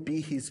 They will be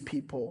his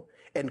people,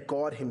 and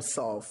God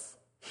himself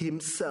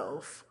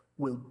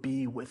will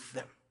be with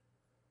them.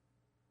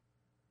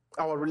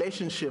 Our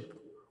relationship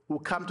will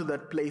come to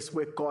that place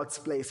where God's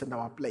place and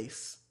our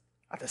place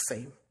are the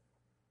same.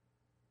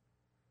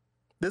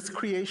 This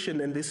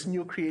creation and this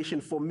new creation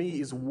for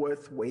me is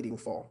worth waiting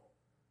for.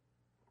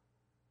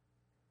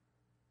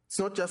 It's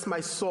not just my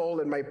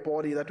soul and my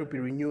body that will be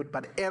renewed,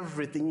 but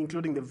everything,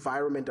 including the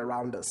environment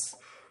around us.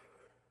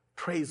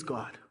 Praise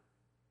God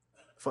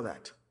for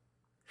that.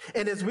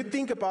 And as we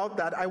think about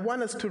that, I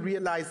want us to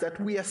realize that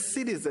we are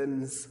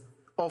citizens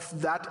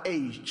of that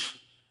age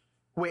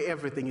where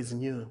everything is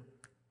new.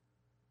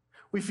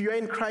 If you are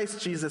in Christ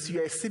Jesus,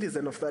 you are a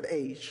citizen of that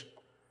age.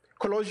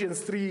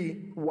 Colossians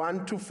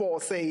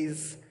 3:1-4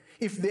 says,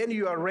 if then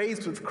you are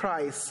raised with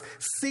Christ,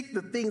 seek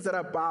the things that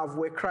are above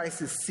where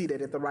Christ is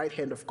seated at the right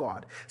hand of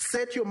God.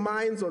 Set your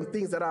minds on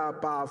things that are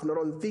above, not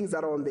on things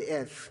that are on the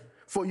earth.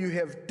 For you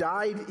have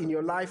died, and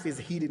your life is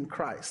hid in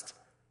Christ.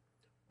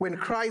 When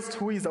Christ,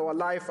 who is our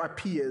life,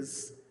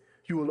 appears,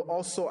 you will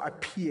also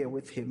appear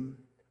with him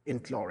in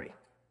glory.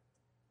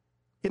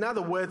 In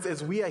other words,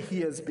 as we are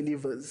here as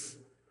believers,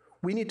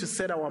 we need to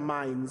set our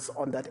minds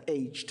on that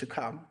age to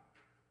come.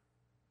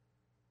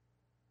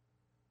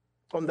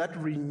 On that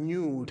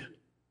renewed,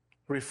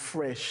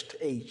 refreshed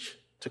age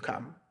to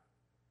come.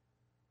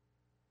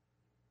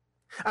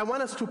 I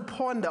want us to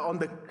ponder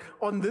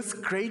on this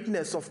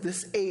greatness of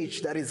this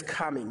age that is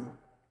coming.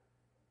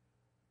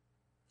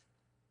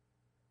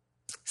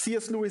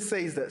 C.S. Lewis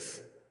says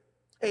this,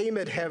 aim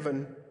at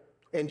heaven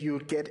and you'll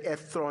get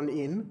earth thrown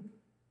in.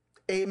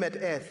 Aim at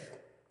earth,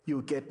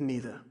 you'll get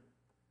neither.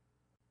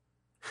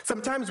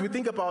 Sometimes we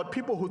think about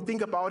people who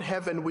think about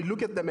heaven, we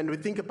look at them and we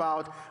think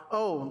about,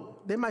 oh,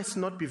 they must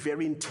not be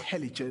very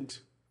intelligent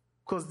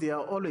because they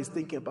are always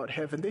thinking about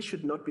heaven. They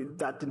should not be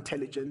that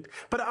intelligent.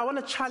 But I want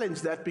to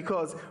challenge that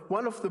because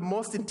one of the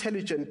most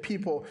intelligent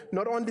people,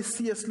 not only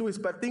C.S. Lewis,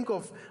 but think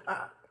of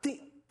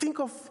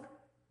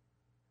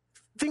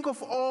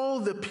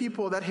all the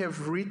people that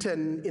have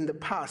written in the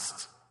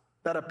past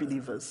that are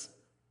believers.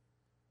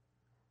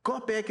 Go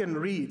back and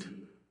read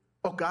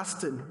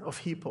Augustine of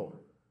Hippo.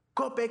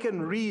 Go back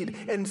and read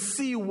and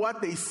see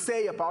what they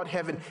say about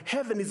heaven.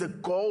 Heaven is a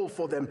goal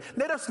for them.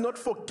 Let us not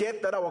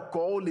forget that our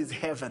goal is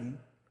heaven.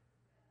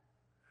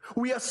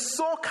 We are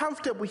so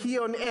comfortable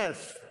here on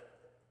earth,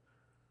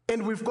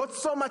 and we've got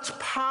so much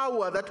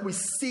power that we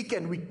seek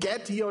and we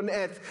get here on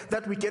earth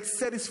that we get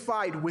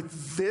satisfied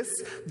with this.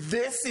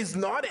 This is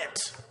not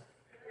it.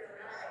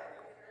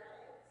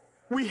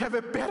 We have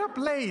a better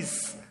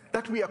place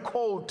that we are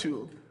called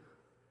to,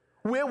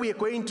 where we are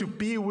going to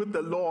be with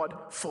the Lord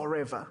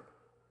forever.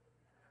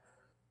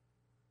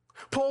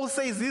 Paul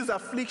says these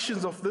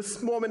afflictions of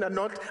this moment are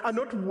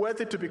not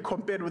worthy to be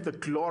compared with the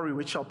glory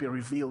which shall be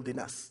revealed in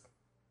us.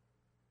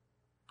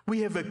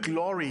 We have a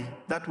glory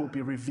that will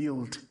be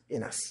revealed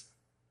in us.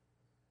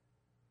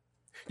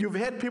 You've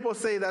heard people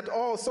say that,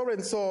 oh,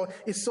 so-and-so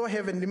is so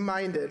heavenly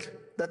minded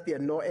that they are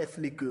no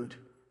earthly good.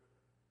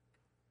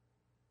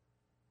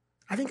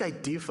 I think I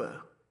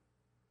differ.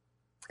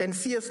 And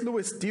C.S.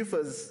 Lewis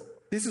differs.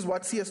 This is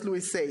what C.S.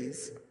 Lewis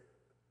says.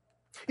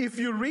 If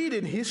you read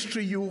in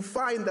history, you will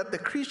find that the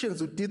Christians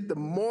who did the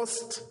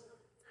most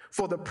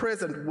for the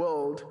present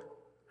world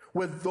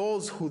were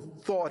those who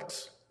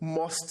thought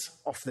most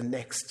of the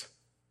next.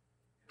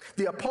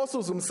 The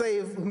apostles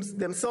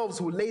themselves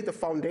who laid the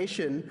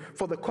foundation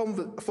for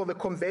the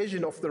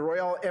conversion of the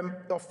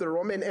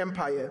Roman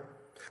Empire,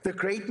 the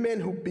great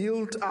men who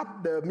built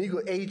up the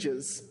Middle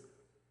Ages,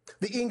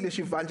 the English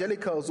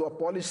evangelicals who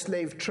abolished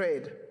slave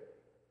trade,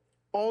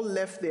 all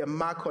left their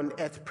mark on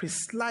earth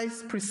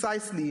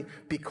precisely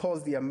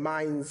because their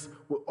minds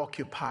were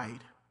occupied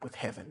with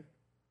heaven.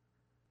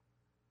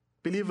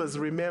 Believers,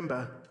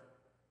 remember,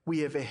 we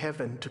have a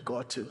heaven to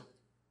go to.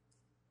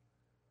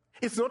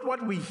 It's not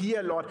what we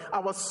hear, Lord.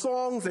 Our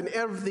songs and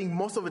everything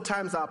most of the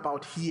times are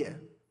about here,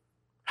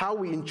 how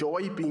we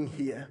enjoy being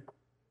here.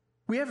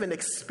 We haven't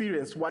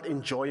experienced what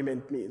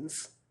enjoyment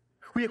means.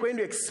 We are going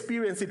to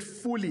experience it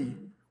fully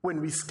when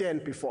we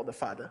stand before the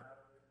Father.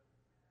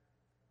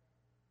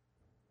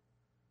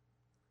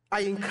 I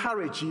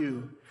encourage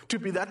you to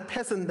be that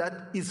person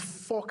that is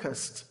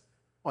focused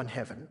on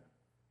heaven.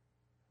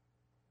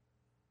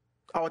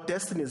 Our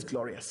destiny is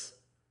glorious.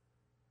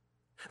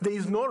 There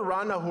is no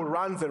runner who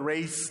runs a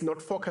race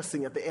not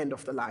focusing at the end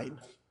of the line.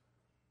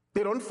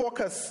 They don't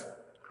focus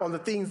on the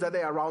things that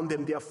are around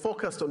them. They are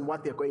focused on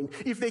what they're going.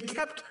 If they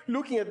kept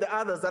looking at the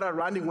others that are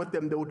running with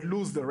them, they would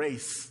lose the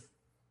race.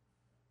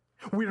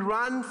 We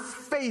run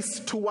face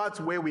towards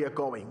where we are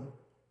going.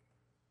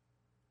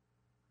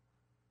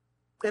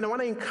 And I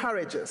want to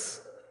encourage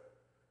us.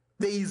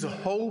 There is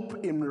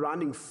hope in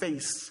running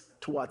face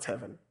towards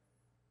heaven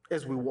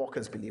as we walk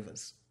as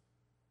believers.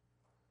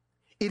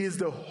 It is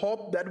the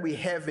hope that we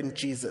have in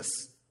Jesus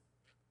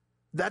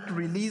that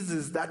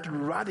releases that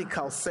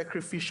radical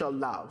sacrificial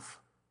love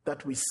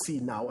that we see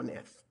now on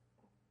earth.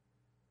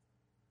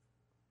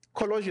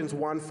 Colossians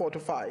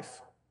 1:4-5.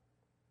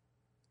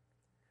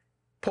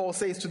 Paul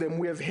says to them,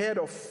 we have heard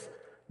of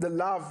the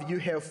love you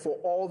have for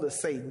all the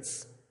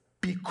saints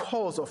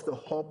because of the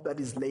hope that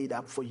is laid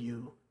up for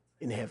you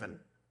in heaven.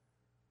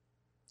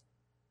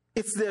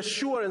 It's the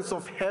assurance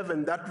of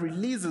heaven that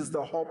releases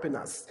the hope in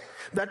us,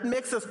 that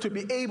makes us to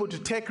be able to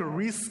take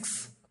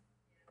risks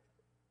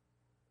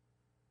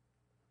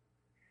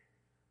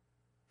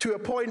to a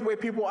point where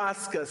people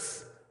ask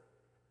us,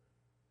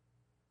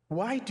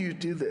 why do you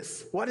do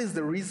this? What is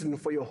the reason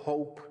for your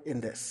hope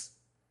in this?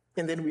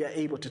 And then we are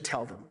able to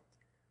tell them.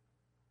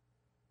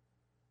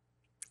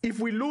 If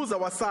we lose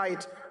our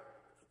sight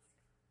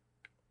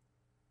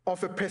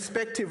of a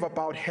perspective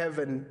about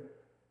heaven,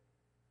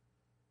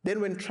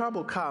 then when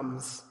trouble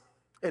comes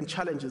and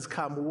challenges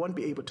come, we won't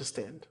be able to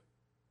stand.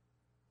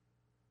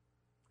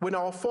 When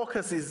our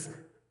focus is,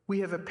 we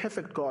have a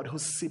perfect God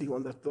who's sitting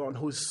on the throne,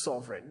 who's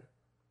sovereign.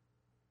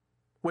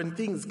 When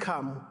things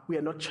come, we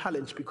are not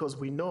challenged because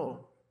we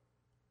know.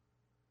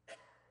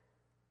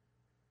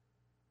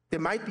 There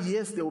might be,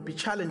 yes, they will be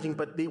challenging,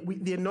 but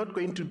they're not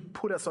going to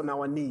put us on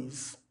our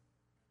knees.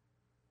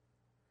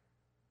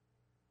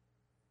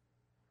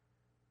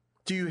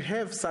 Do you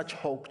have such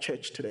hope,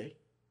 church, today?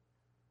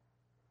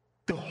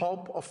 The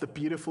hope of the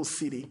beautiful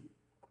city.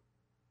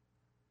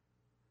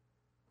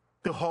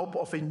 The hope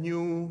of a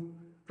new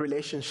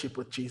relationship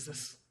with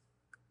Jesus.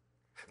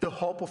 The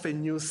hope of a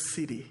new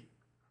city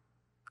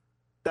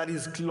that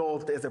is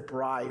clothed as a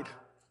bride,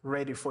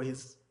 ready for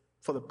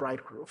the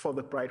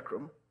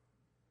bridegroom.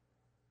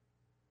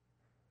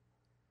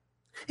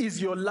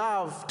 Is your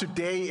love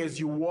today, as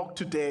you walk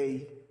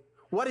today,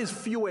 what is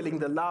fueling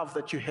the love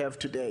that you have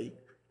today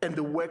and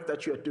the work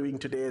that you are doing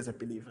today as a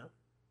believer?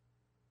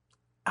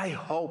 I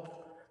hope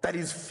that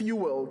is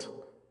fueled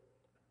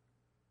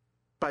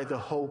by the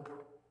hope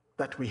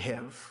that we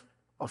have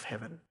of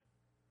heaven.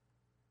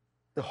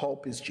 The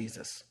hope is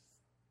Jesus.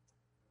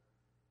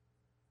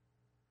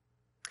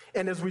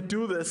 And as we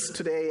do this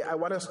today, I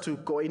want us to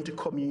go into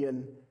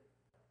communion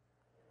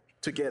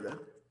together.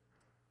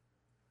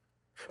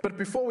 But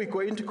before we go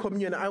into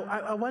communion,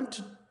 I want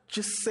to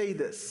just say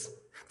this.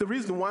 The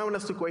reason why I want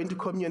us to go into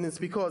communion is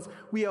because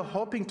we are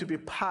hoping to be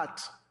part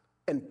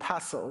and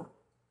parcel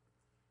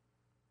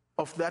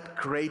of that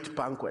great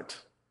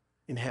banquet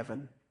in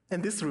heaven.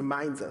 And this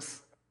reminds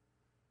us,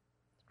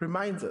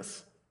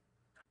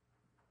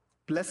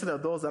 blessed are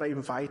those that are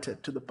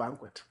invited to the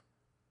banquet.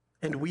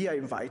 And we are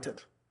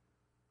invited.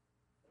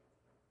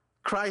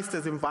 Christ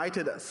has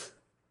invited us.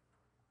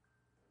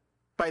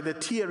 By the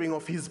tearing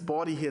of his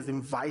body, he has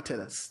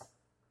invited us.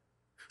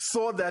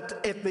 So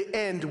that at the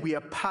end, we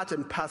are part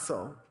and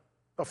parcel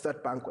of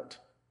that banquet.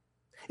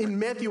 In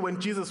Matthew, when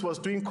Jesus was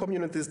doing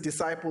communion with his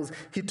disciples,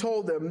 he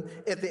told them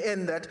at the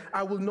end that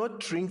I will not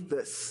drink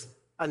this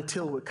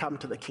until we come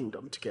to the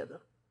kingdom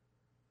together.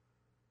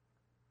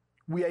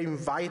 We are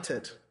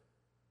invited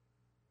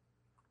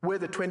where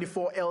the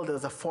 24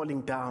 elders are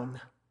falling down,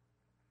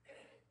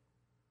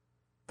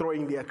 throwing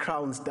throwing their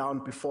crowns down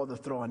before the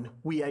throne.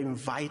 We are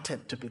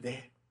invited to be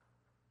there.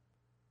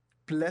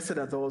 Blessed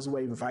are those who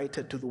are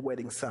invited to the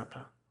wedding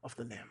supper of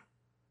the Lamb.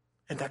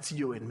 And that's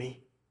you and me.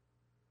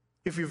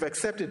 If you've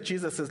accepted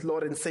Jesus as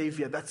Lord and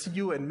Savior, that's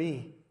you and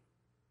me.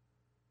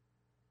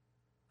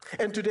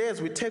 And today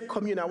as we take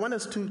communion, I want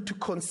us to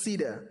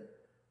consider,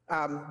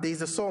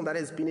 there's a song that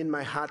has been in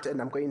my heart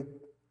and I'm going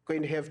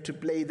to have to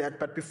play that.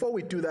 But before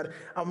we do that,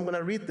 I'm going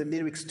to read the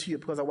lyrics to you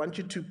because I want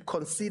you to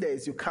consider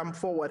as you come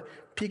forward,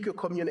 pick your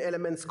communion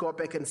elements, go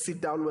back and sit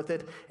down with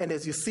it. And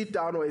as you sit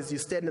down or as you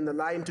stand in the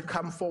line to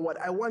come forward,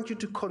 I want you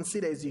to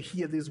consider as you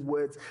hear these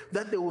words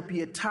that there will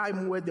be a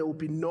time where there will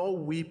be no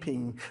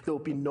weeping, there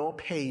will be no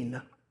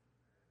pain.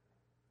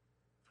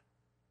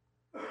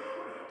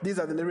 These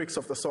are the lyrics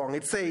of the song.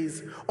 It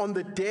says, on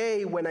the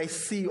day when I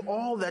see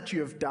all that you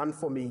have done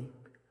for me,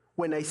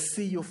 when I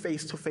see you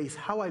face to face,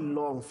 how I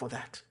long for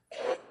that.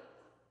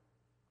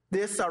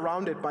 They're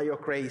surrounded by your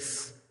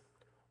grace.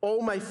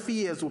 All my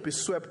fears will be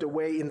swept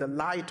away in the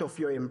light of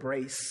your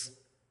embrace.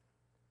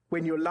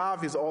 When your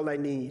love is all I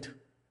need,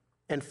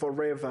 and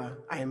forever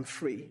I am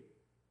free.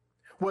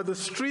 Where the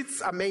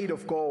streets are made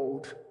of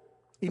gold,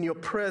 in your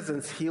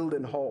presence healed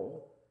and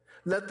whole,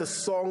 let the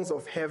songs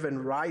of heaven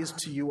rise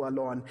to you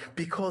alone,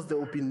 because there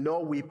will be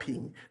no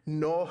weeping,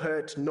 no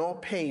hurt, no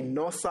pain,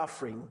 no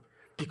suffering,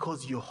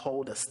 because you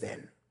hold us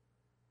then.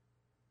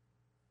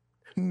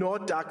 No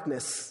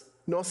darkness,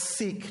 no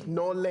sick,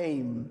 no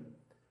lame,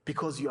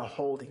 because you are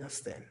holding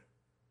us then.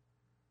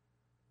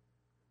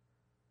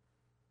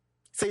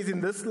 It says,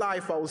 in this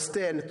life I will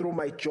stand through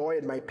my joy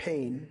and my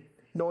pain,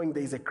 knowing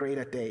there is a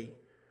greater day.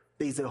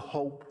 There is a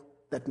hope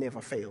that never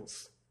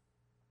fails,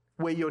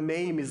 where your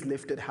name is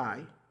lifted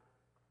high,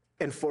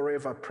 and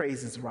forever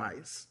praises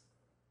rise.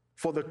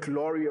 For the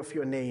glory of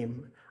your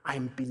name, I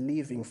am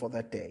believing for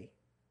that day.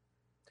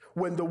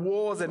 When the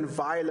wars and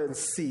violence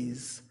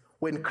cease,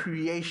 when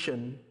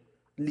creation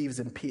lives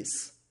in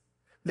peace,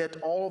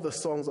 let all the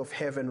songs of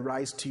heaven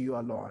rise to you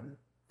alone.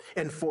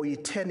 And for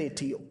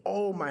eternity,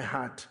 all my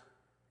heart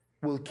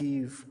will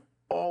give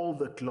all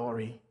the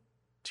glory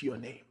to your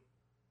name.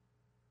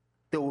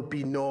 There will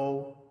be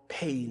no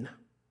pain,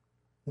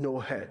 no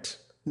hurt,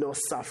 no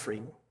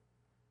suffering,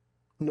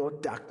 no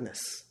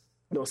darkness,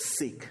 no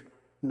sick,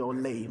 no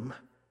lame,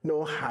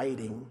 no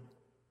hiding,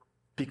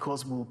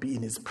 because we'll be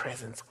in his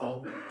presence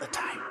all the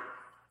time.